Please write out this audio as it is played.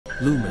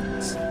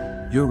Lumens,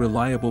 your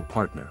reliable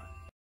partner.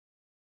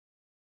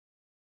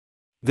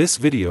 This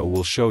video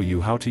will show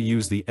you how to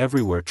use the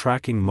everywhere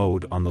tracking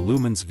mode on the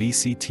Lumens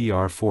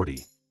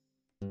VC-TR40.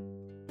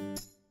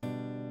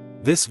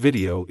 This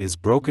video is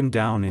broken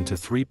down into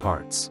 3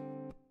 parts.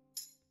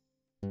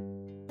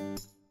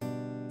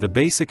 The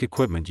basic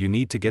equipment you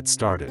need to get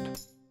started.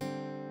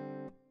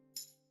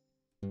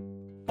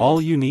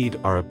 All you need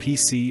are a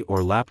PC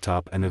or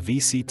laptop and a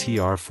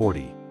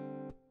VC-TR40.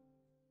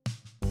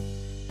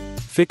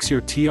 Fix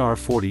your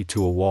TR40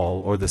 to a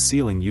wall or the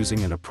ceiling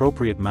using an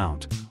appropriate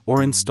mount,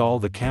 or install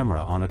the camera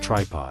on a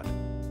tripod.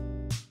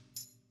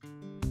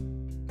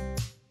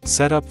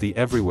 Set up the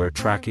everywhere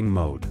tracking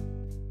mode.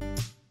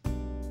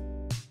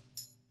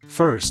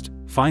 First,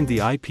 find the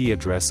IP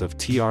address of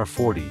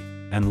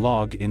TR40, and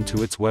log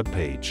into its web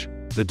page.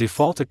 The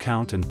default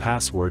account and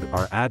password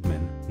are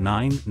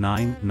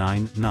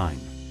admin9999.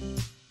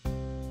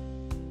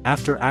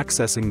 After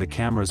accessing the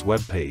camera's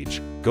web page,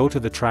 go to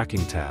the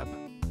Tracking tab.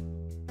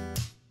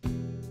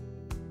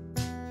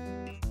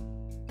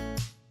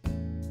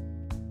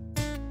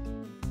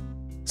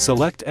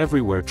 Select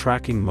Everywhere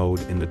Tracking Mode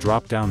in the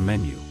drop-down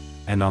menu,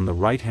 and on the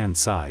right-hand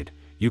side,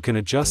 you can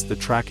adjust the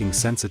tracking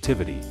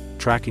sensitivity,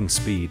 tracking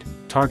speed,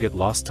 target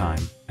lost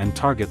time, and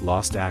target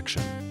lost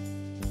action.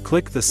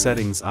 Click the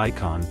Settings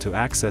icon to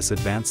access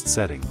advanced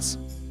settings.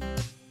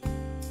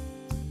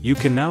 You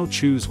can now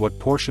choose what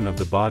portion of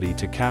the body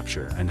to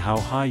capture and how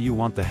high you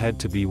want the head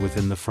to be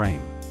within the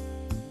frame.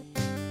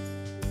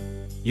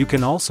 You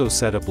can also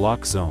set a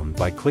block zone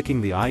by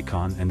clicking the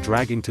icon and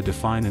dragging to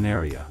define an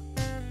area.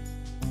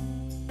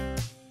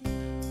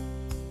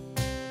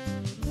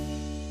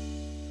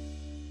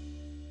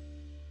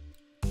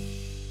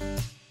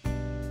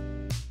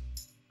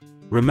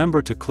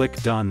 Remember to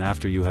click Done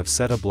after you have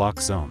set a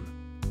block zone.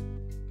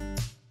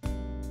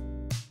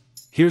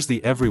 Here's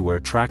the everywhere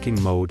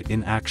tracking mode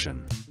in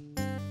action.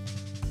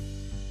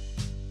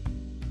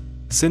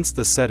 Since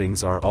the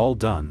settings are all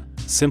done,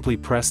 simply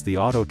press the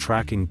auto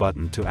tracking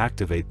button to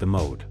activate the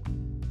mode.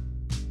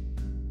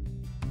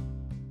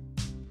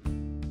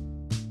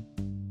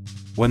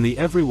 When the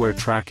everywhere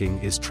tracking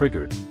is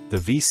triggered, the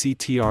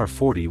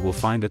VC-TR40 will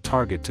find a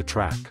target to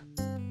track.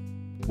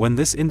 When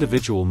this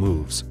individual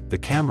moves, the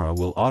camera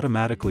will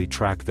automatically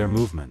track their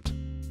movement.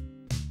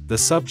 The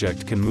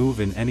subject can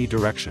move in any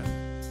direction.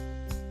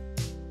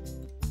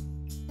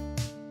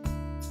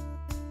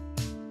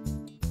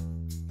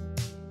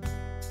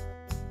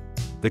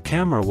 The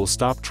camera will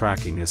stop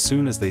tracking as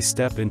soon as they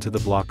step into the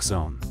block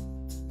zone.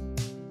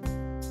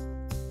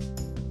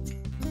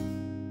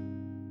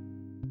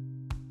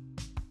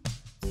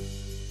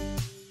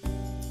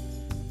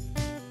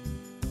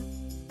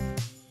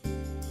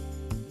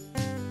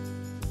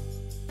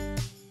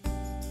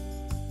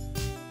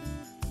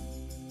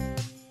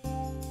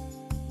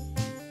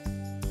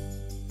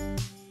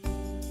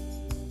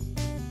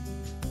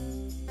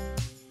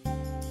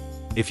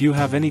 If you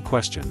have any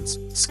questions,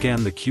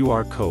 scan the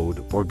QR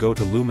code or go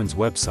to Lumens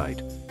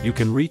website. You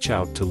can reach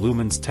out to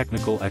Lumens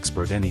technical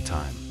expert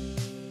anytime.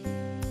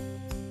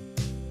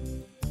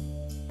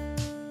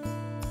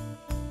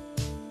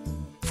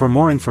 For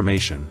more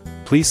information,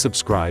 please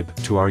subscribe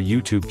to our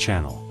YouTube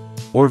channel,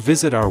 or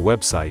visit our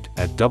website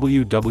at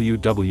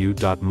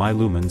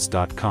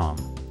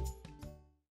www.mylumens.com.